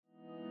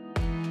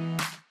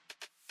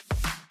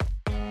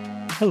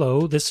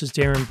Hello, this is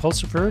Darren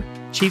Pulsifer,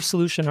 Chief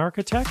Solution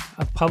Architect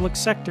of Public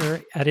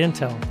Sector at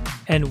Intel,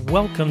 and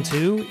welcome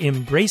to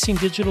Embracing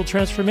Digital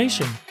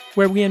Transformation,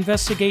 where we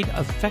investigate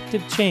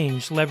effective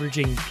change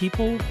leveraging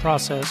people,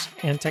 process,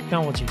 and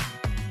technology.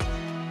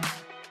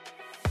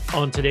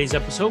 On today's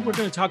episode, we're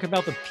going to talk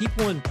about the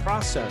people and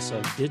process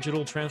of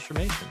digital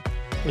transformation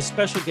with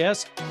special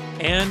guest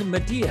Anne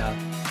Medea,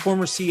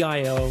 former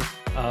CIO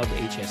of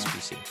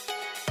HSBC.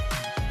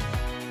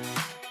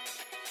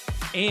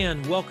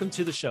 Anne, welcome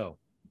to the show.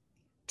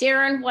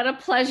 Darren, what a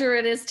pleasure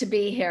it is to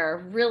be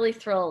here. Really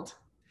thrilled.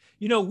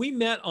 You know, we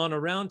met on a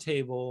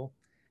roundtable,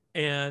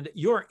 and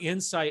your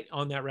insight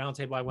on that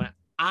roundtable, I went,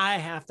 I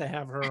have to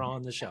have her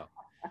on the show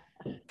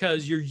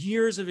because your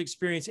years of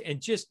experience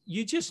and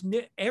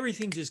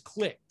everything just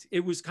clicked.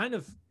 It was kind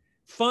of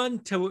fun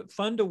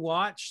to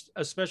watch,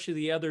 especially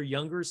the other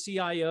younger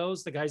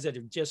CIOs, the guys that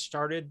have just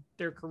started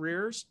their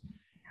careers.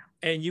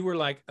 And you were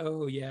like,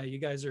 oh yeah, you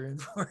guys are in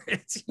for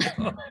it. You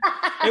know?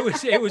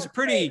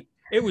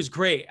 It was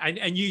great.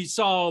 And you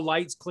saw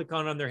lights click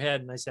on their head.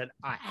 And I said,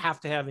 I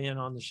have to have Anne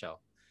on the show.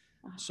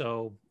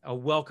 So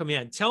welcome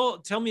in. Tell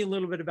me a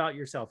little bit about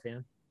yourself,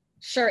 Anne.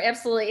 Sure,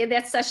 absolutely.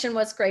 That session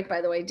was great, by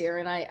the way,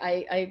 Darren.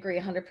 I agree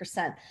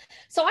 100%.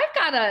 So I've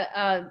got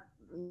a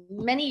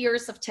many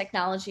years of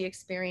technology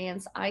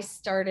experience. I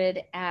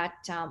started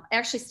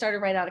actually started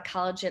right out of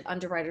college at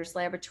Underwriters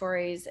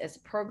Laboratories as a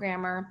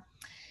programmer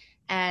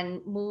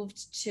and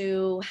moved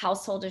to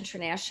Household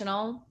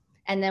International.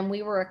 And then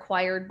we were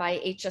acquired by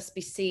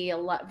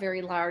HSBC,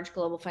 very large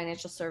global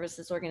financial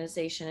services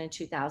organization in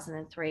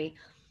 2003.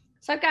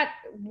 So I've got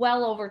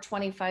well over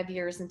 25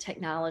 years in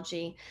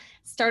technology.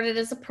 Started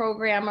as a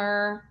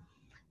programmer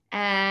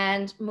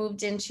and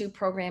moved into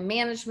program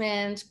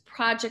management,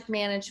 project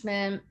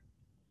management.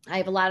 I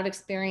have a lot of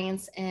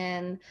experience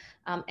in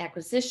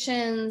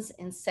acquisitions,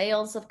 in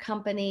sales of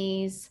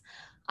companies.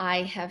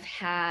 I have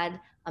had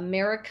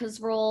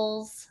America's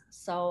roles.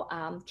 So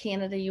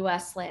Canada,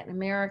 US, Latin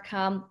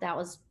America, that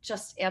was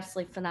just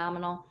absolutely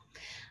phenomenal.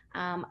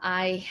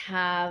 I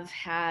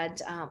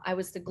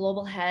was the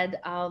global head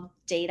of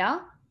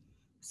data.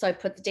 So I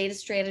put the data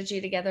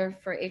strategy together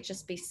for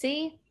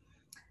HSBC.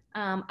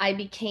 I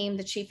became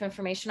the Chief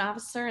Information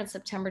Officer in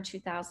September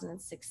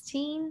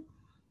 2016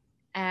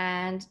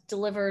 and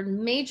delivered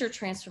major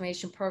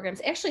transformation programs,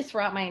 actually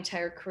throughout my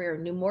entire career,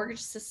 new mortgage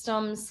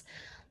systems,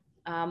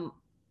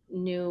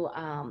 new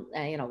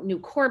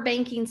core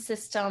banking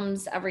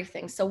systems,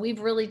 everything. So we've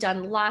really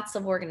done lots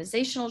of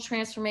organizational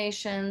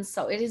transformations.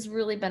 So it has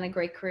really been a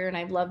great career and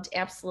I've loved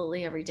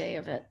absolutely every day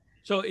of it.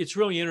 So it's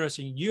really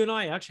interesting. You and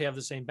I actually have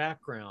the same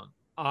background.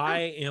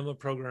 I am a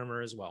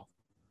programmer as well.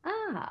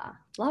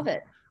 Love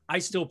it. I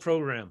still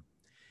program.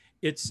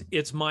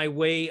 It's my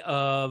way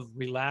of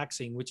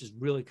relaxing, which is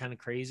really kind of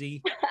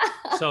crazy.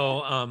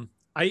 So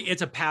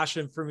it's a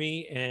passion for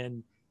me.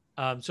 And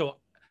so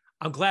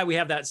I'm glad we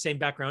have that same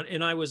background.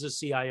 And I was a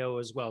CIO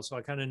as well. So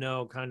I kind of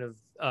know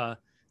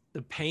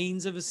the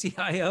pains of a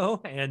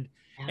CIO and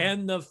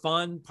the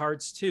fun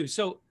parts too.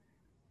 So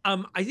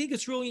I think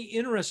it's really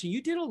interesting.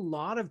 You did a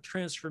lot of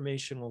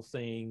transformational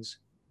things.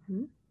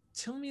 Mm-hmm.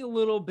 Tell me a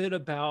little bit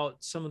about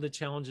some of the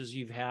challenges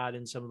you've had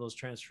in some of those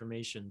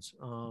transformations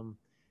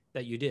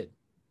that you did.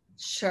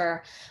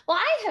 Sure. Well,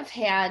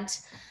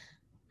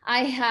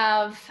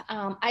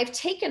 I've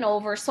taken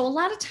over. So a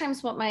lot of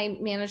times what my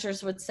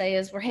managers would say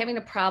is, we're having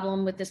a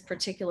problem with this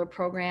particular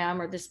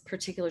program or this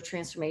particular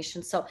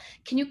transformation. So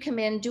can you come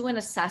in, do an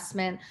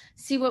assessment,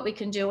 see what we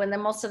can do? And then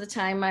most of the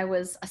time I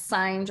was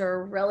assigned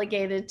or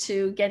relegated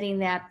to getting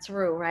that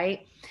through,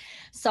 right?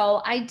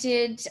 So I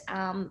did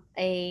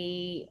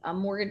a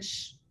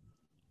mortgage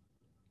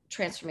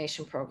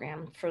transformation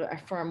program for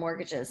our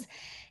mortgages.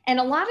 And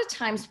a lot of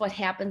times what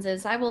happens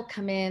is I will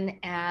come in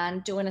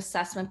and do an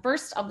assessment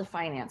first of the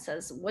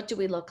finances. What do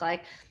we look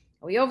like?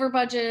 Are we over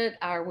budget?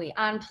 Are we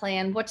on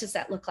plan? What does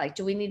that look like?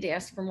 Do we need to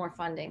ask for more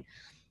funding?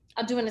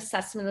 I'll do an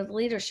assessment of the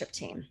leadership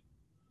team.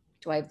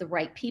 Do I have the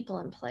right people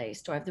in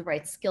place? Do I have the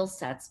right skill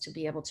sets to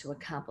be able to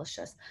accomplish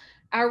this?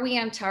 Are we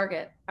on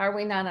target? Are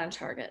we not on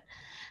target?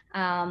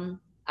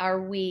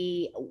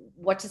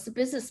 What does the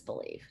business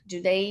believe?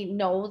 Do they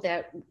know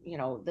that,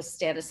 the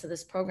status of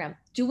this program?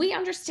 Do we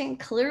understand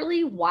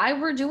clearly why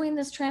we're doing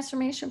this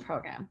transformation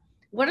program?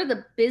 What are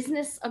the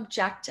business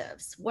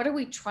objectives? What are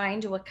we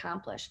trying to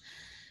accomplish?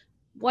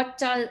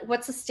 What's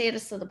the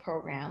status of the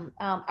program?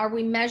 Are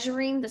we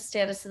measuring the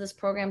status of this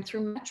program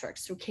through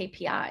metrics, through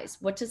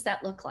KPIs? What does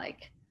that look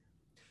like?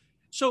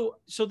 So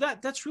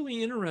that's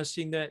really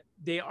interesting that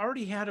they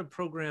already had a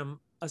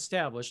program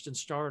established and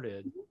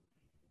started. Mm-hmm.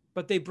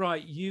 But they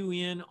brought you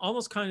in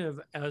almost kind of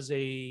as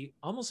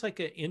almost like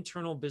an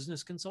internal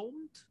business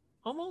consultant,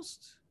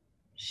 almost?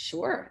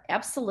 Sure,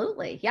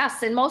 absolutely.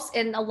 Yes, in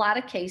a lot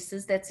of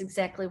cases, that's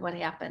exactly what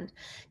happened.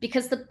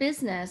 Because the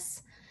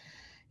business,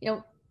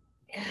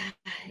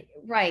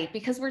 right,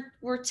 because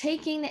we're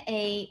taking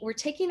a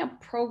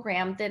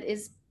program that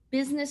is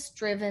business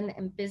driven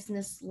and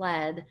business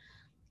led,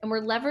 and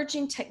we're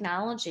leveraging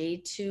technology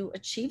to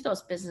achieve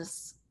those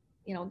business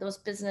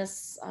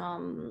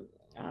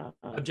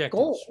Objectives,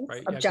 goals,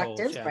 right? Yeah, objectives,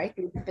 goals, yeah.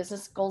 right?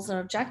 Business goals and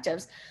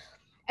objectives.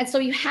 And so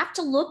you have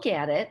to look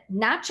at it,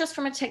 not just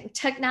from a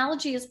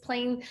technology is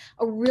playing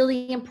a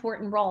really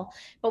important role,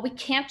 but we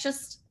can't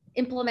just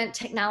implement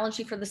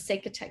technology for the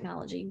sake of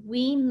technology.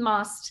 We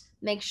must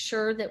make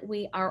sure that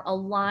we are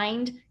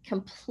aligned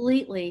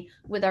completely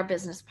with our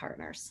business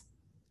partners.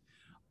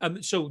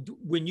 So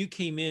when you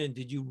came in,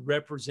 did you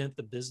represent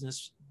the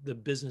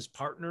business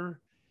partner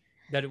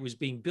that it was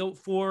being built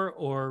for,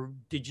 or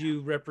did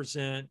you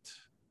represent?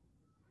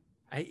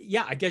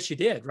 I guess you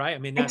did, right? I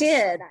mean, I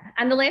did.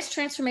 On the last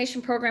transformation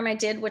program I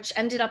did, which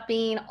ended up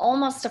being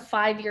almost a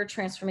 5-year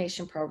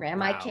transformation program.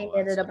 Wow, I came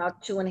in at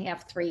about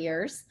 2.5, 3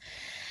 years.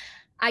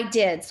 I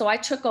did. So I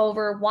took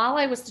over while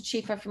I was the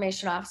chief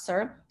information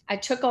officer. I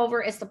took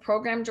over as the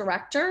program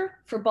director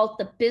for both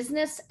the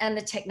business and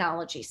the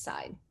technology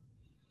side.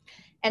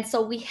 And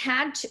so we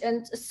had to,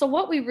 and so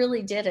what we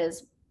really did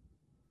is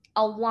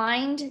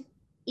aligned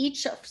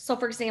each. So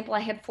for example, I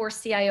had 4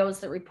 CIOs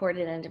that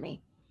reported into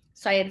me.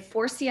 So I had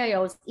 4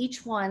 CIOs,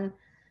 each one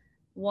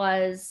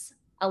was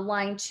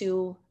aligned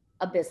to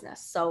a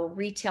business. So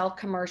retail,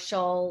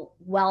 commercial,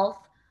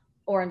 wealth,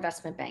 or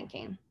investment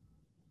banking.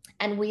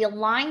 And we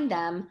aligned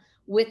them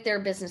with their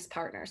business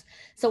partners.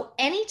 So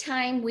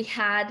anytime we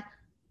had,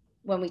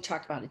 when we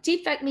talked about a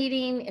defect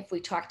meeting, if we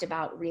talked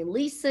about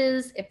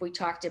releases, if we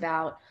talked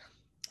about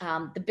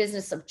the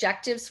business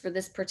objectives for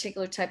this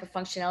particular type of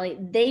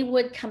functionality, they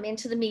would come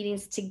into the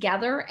meetings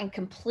together and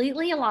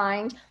completely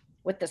aligned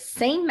with the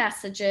same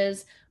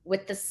messages,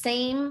 with the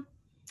same,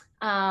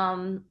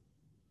 trying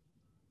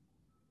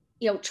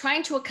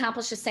to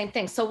accomplish the same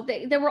thing. So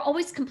they were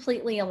always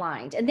completely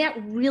aligned, and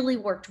that really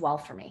worked well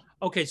for me.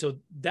 Okay, so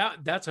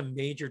that's a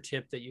major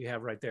tip that you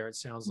have right there. It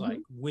sounds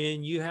like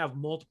when you have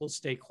multiple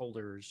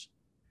stakeholders,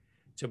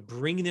 to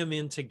bring them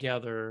in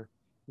together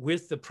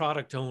with the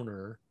product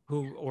owner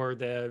or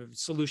the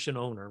solution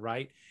owner,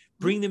 right?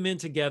 Bring them in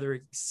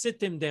together, sit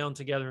them down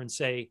together and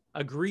say,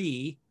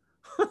 agree,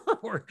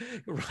 or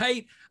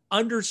right?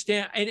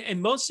 Understand.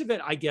 And most of it,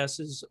 I guess,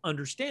 is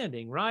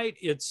understanding, right?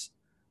 It's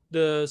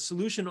the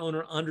solution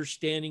owner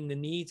understanding the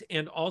needs,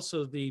 and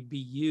also the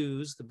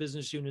BUs, the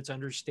business units,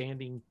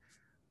 understanding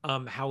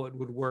how it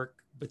would work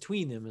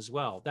between them as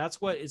well. That's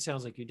what it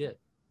sounds like you did.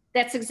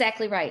 That's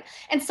exactly right.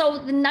 And so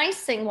the nice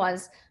thing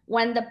was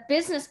when the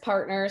business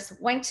partners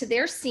went to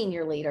their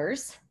senior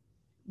leaders,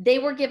 they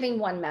were giving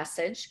one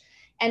message.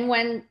 And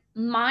when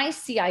my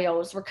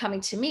CIOs were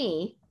coming to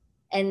me,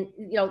 and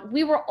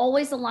we were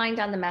always aligned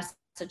on the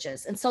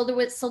messages. And so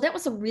that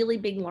was a really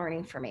big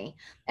learning for me,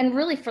 and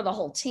really for the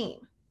whole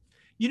team.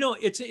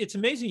 It's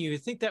amazing. You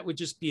would think that would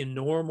just be a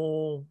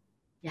normal,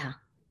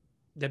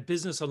 that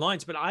business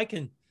aligns, but I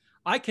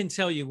can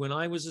tell you, when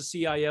I was a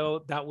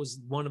CIO, that was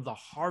one of the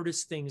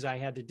hardest things I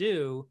had to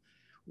do,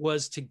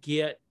 was to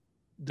get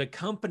the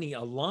company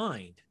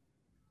aligned.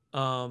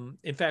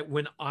 In fact,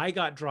 when I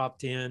got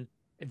dropped in,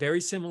 a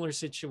very similar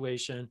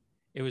situation,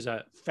 it was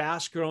a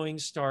fast growing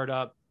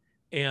startup,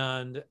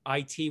 and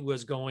IT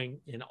was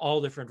going in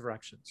all different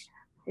directions.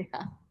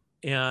 Yeah.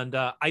 And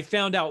I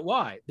found out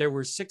why. There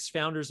were 6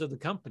 founders of the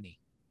company.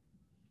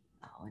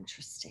 Oh,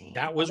 interesting.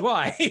 That was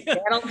why.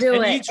 That'll do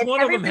and it. Each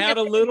one of them had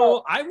a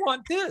little, I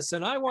want this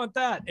and I want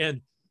that. And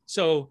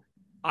so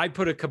I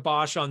put a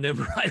kibosh on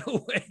them right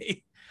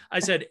away. I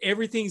said,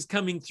 everything's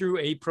coming through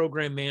a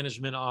program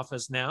management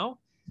office now.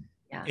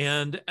 Yes.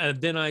 And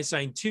then I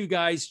assigned 2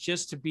 guys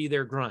just to be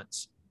their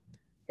grunts.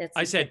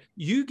 I said,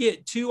 you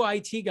get 2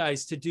 IT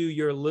guys to do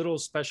your little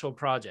special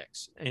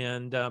projects,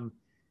 and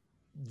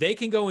they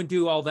can go and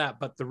do all that,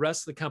 but the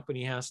rest of the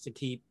company has to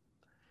keep,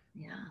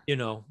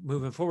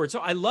 moving forward. So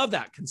I love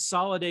that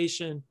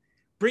consolidation.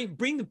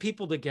 Bring the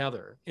people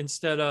together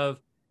instead of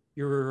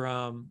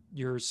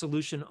your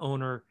solution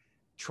owner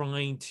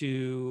trying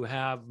to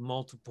have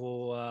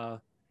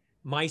multiple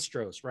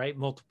maestros, right?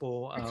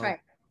 Multiple. That's right.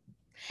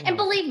 And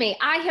believe me,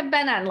 I have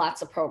been on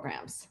lots of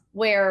programs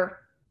where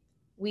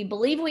we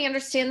believe we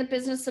understand the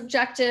business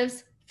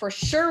objectives. For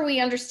sure, we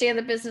understand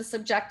the business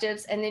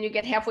objectives. And then you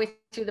get halfway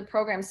through the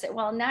program and say,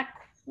 well, not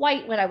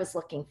quite what I was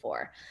looking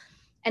for.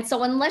 And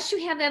so unless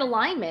you have that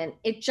alignment,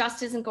 it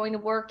just isn't going to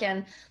work.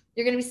 And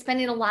you're going to be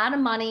spending a lot of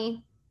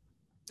money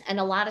and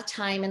a lot of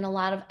time and a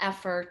lot of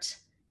effort,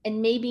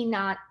 and maybe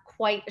not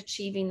quite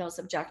achieving those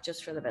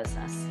objectives for the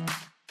business.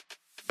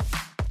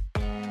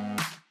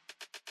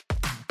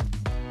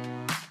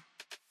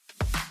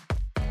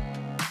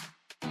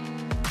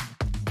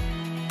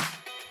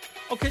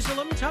 Okay, so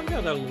let me talk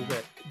about that a little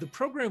bit. The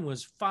program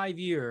was 5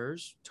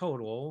 years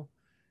total.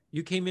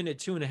 You came in at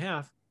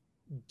 2.5.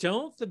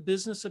 Don't the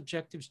business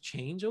objectives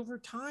change over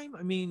time?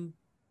 I mean,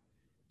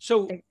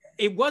 so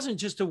it wasn't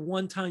just a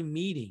one-time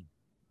meeting,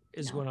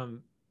 is what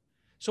I'm.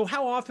 So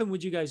how often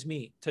would you guys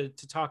meet to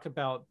talk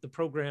about the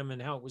program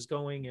and how it was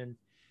going and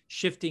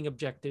shifting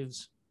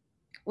objectives?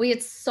 We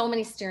had so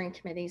many steering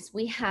committees.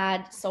 We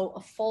had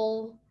a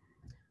full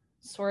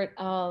sort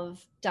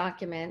of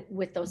document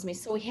with those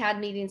meetings. So we had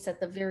meetings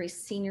at the very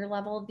senior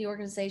level of the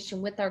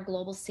organization with our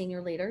global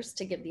senior leaders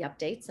to give the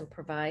updates and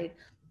provide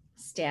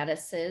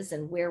statuses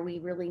and where we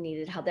really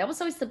needed help. That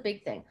was always the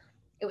big thing.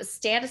 It was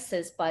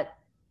statuses, but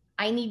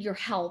I need your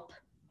help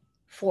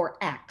for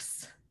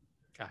X.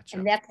 Gotcha.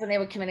 And that's when they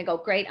would come in and go,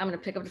 great, I'm going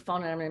to pick up the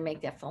phone and I'm going to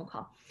make that phone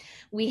call.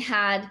 We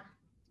had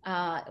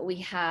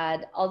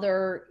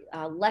other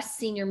less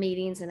senior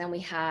meetings, and then we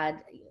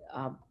had,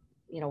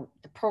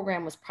 the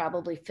program was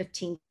probably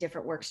 15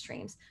 different work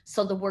streams.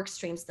 So the work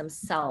streams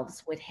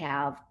themselves would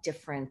have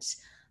different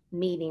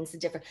meetings,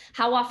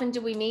 how often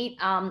do we meet?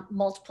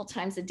 Multiple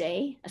times a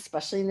day,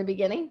 especially in the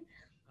beginning.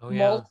 Oh,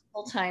 yeah.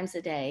 Multiple times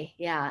a day.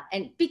 Yeah.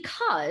 And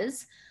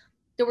because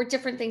there were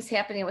different things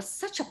happening, it was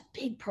such a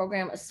big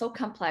program. It was so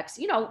complex.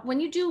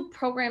 When you do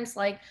programs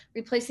like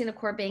replacing a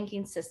core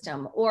banking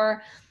system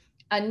or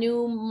a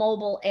new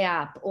mobile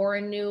app or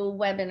a new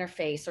web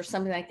interface or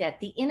something like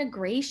that, the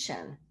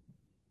integration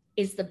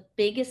is the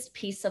biggest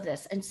piece of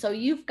this. And so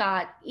you've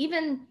got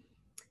even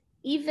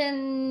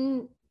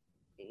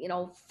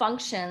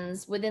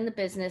functions within the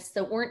business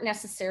that weren't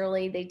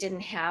necessarily, they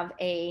didn't have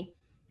a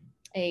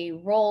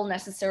role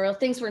necessarily,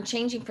 things weren't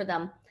changing for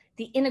them.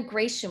 The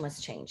integration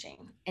was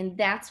changing, and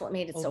that's what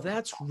made it so.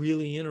 That's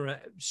really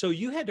interesting. So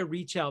you had to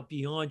reach out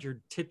beyond your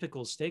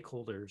typical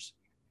stakeholders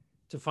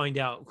to find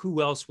out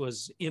who else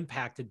was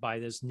impacted by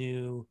this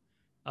new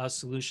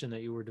solution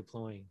that you were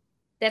deploying.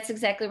 That's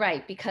exactly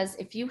right. Because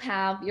if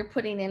you're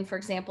putting in, for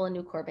example, a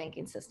new core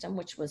banking system,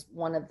 which was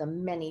one of the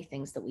many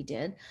things that we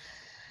did,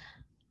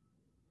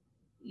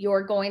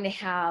 you're going to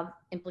have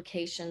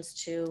implications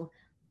to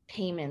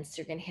payments.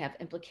 You're going to have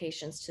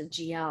implications to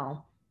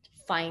GL,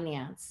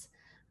 finance,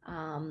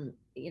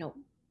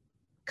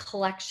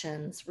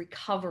 collections,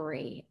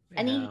 recovery,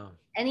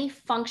 any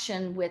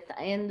function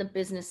within the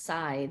business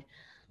side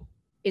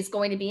is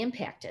going to be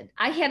impacted.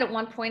 At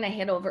one point, I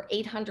had over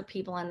 800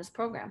 people on this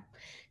program.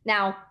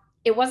 Now,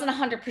 it wasn't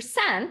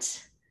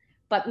 100%,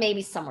 but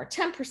maybe some were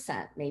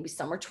 10%, maybe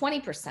some were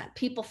 20%,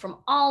 people from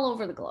all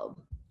over the globe.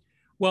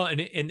 Well,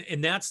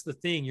 and that's the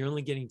thing. You're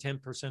only getting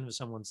 10% of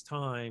someone's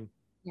time.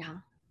 Yeah.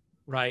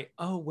 Right.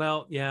 Oh,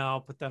 well, yeah,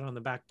 I'll put that on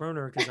the back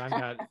burner because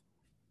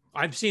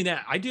I've seen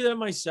that. I do that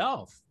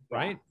myself.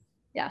 Right.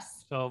 Yeah.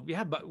 Yes. So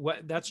yeah, but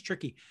that's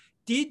tricky.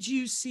 Did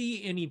you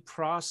see any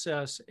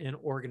process and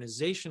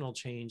organizational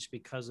change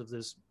because of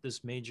this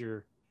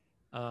major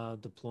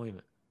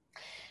deployment?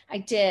 I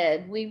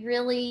did. We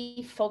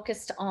really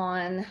focused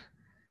on,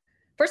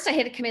 first I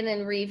had to come in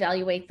and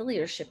reevaluate the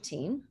leadership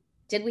team.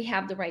 Did we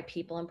have the right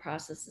people and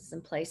processes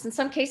in place? In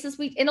some cases,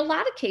 in a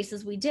lot of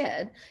cases we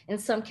did. In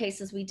some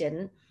cases we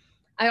didn't.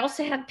 I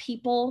also had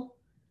people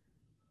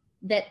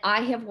that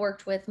I have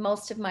worked with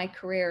most of my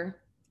career,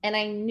 and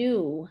I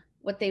knew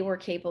what they were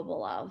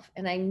capable of.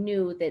 And I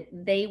knew that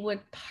they would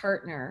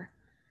partner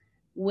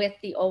with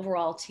the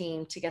overall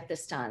team to get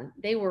this done.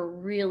 They were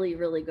really,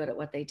 really good at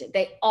what they did.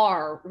 They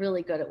are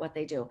really good at what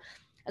they do.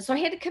 So I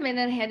had to come in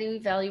and I had to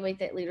evaluate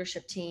that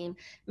leadership team,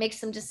 make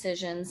some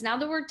decisions. Now,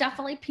 there were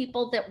definitely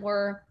people that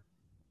were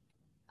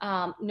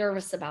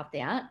nervous about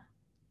that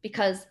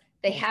because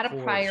they had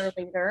a prior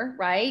leader,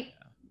 right? Yeah.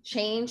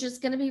 Change is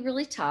going to be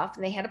really tough.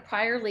 And they had a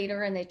prior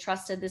leader and they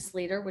trusted this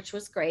leader, which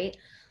was great.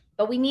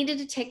 But we needed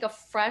to take a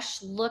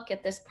fresh look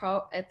at this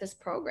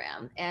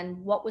program and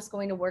what was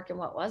going to work and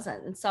what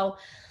wasn't. And so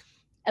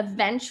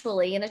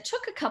eventually, and it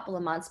took a couple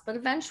of months, but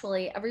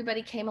eventually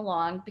everybody came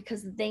along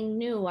because they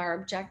knew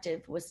our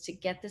objective was to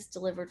get this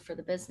delivered for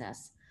the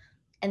business.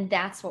 And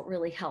that's what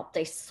really helped.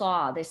 They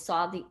saw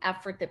the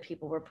effort that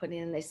people were putting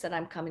in. They said,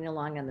 I'm coming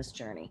along on this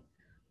journey.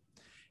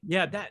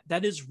 Yeah,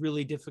 that is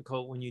really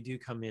difficult when you do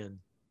come in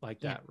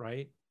like that,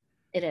 right?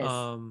 It is.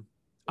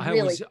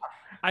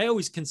 I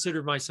always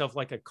considered myself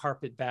like a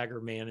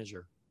carpetbagger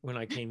manager when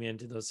I came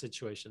into those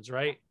situations,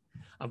 right?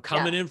 I'm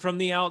coming in from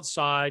the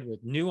outside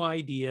with new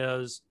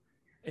ideas,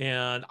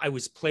 and I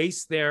was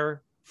placed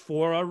there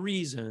for a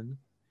reason.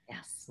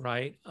 Yes.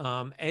 Right.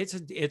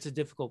 It's a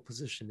difficult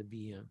position to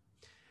be in.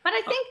 But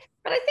I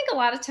think a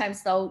lot of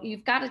times though,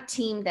 you've got a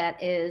team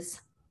that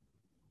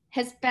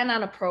has been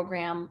on a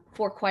program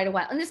for quite a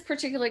while. In this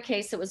particular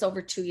case, it was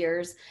over 2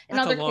 years.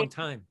 That's a long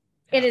time.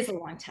 Yeah. It is a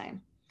long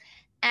time.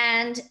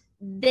 And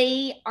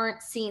they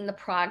aren't seeing the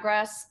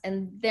progress,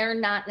 and they're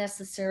not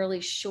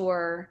necessarily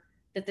sure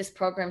that this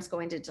program is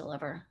going to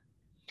deliver.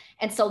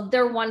 And so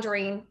they're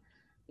wondering,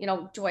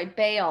 do I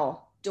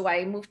bail? Do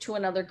I move to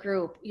another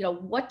group?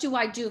 What do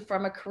I do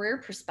from a career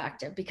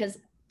perspective? Because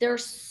they're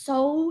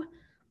so,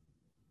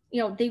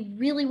 they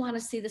really want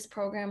to see this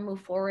program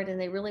move forward,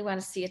 and they really want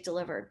to see it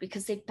delivered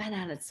because they've been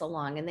at it so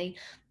long, and they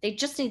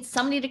just need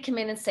somebody to come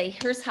in and say,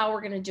 here's how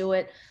we're going to do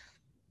it.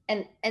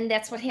 And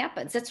that's what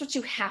happens. That's what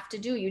you have to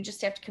do. You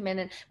just have to come in.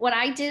 And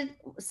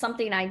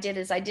something I did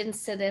is I didn't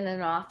sit in an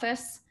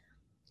office,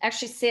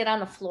 actually sit on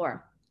the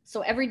floor.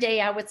 So every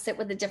day I would sit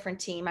with a different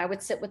team. I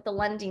would sit with the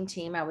lending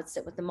team. I would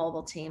sit with the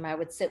mobile team. I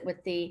would sit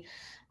with the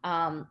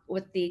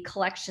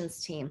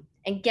collections team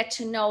and get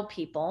to know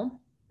people.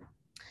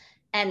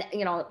 And,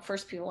 at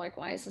first people were like,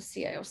 why is the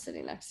CIO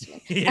sitting next to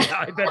me? Yeah,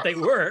 I bet they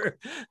were.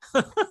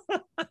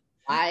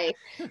 And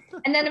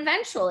then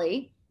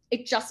eventually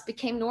it just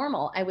became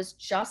normal. I was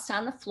just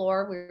on the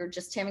floor. We were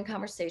just having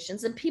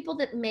conversations, and people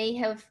that may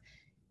have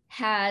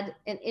had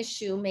an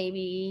issue,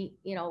 maybe,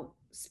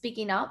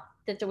 speaking up,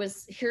 that there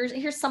was,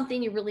 here's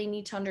something you really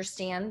need to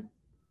understand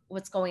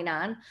what's going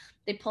on.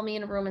 They pull me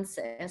in a room and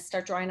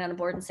start drawing on a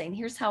board and saying,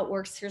 here's how it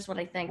works. Here's what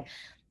I think.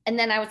 And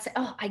then I would say,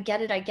 oh, I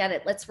get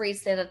it. Let's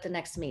raise that at the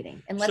next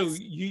meeting. And so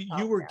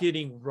you were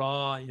getting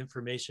raw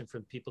information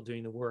from people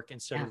doing the work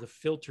instead of the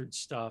filtered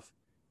stuff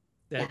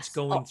that's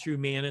going through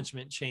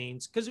management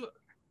chains, because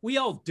we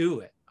all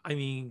do it. I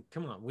mean,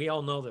 come on, we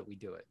all know that we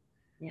do it.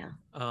 Yeah.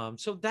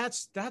 So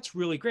that's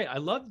really great. I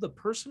love the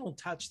personal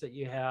touch that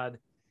you had,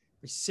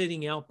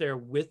 sitting out there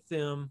with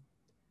them,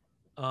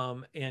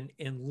 and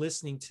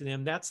listening to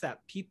them. That's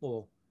that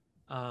people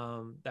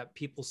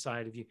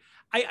side of you.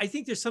 I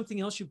think there's something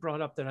else you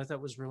brought up that I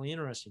thought was really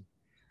interesting.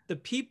 The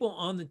people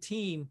on the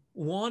team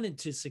wanted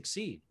to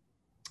succeed.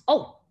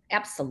 Oh,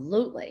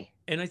 absolutely.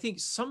 And I think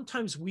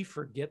sometimes we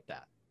forget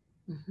that.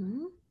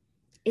 Mm-hmm.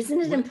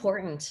 Isn't it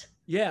important?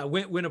 Yeah.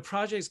 When a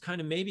project's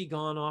kind of maybe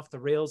gone off the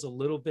rails a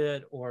little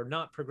bit or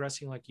not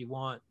progressing like you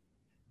want,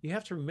 you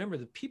have to remember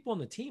the people on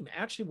the team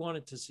actually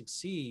wanted to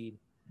succeed.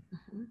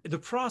 Mm-hmm. The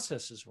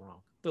process is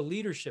wrong. The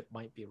leadership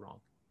might be wrong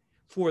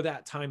for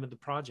that time of the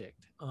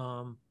project.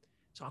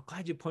 So I'm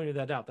glad you pointed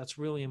that out. That's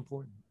really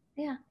important.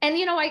 Yeah. And,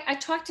 I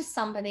talked to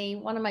somebody,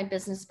 one of my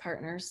business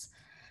partners,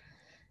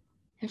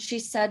 and she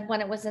said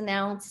when it was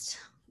announced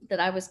that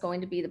I was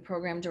going to be the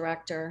program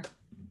director,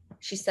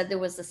 she said there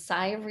was a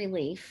sigh of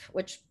relief,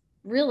 which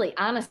really,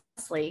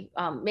 honestly,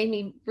 made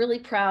me really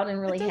proud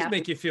and really happy. It does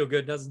make you feel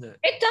good, doesn't it?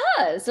 It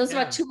does. It was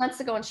about 2 months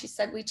ago. And she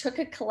said, we took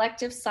a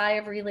collective sigh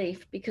of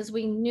relief because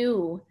we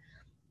knew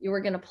you were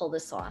going to pull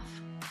this off.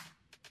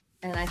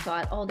 And I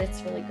thought, oh,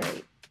 that's really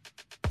great.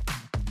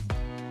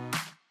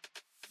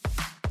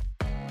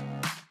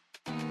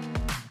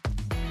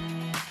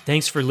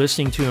 Thanks for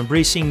listening to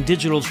Embracing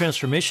Digital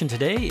Transformation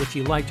today. If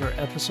you liked our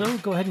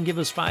episode, go ahead and give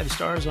us 5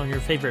 stars on your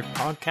favorite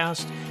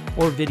podcast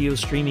or video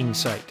streaming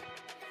site.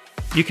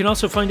 You can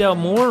also find out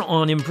more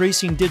on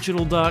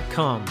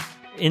embracingdigital.com.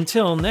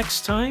 Until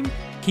next time,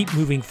 keep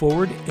moving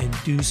forward and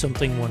do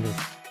something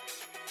wonderful.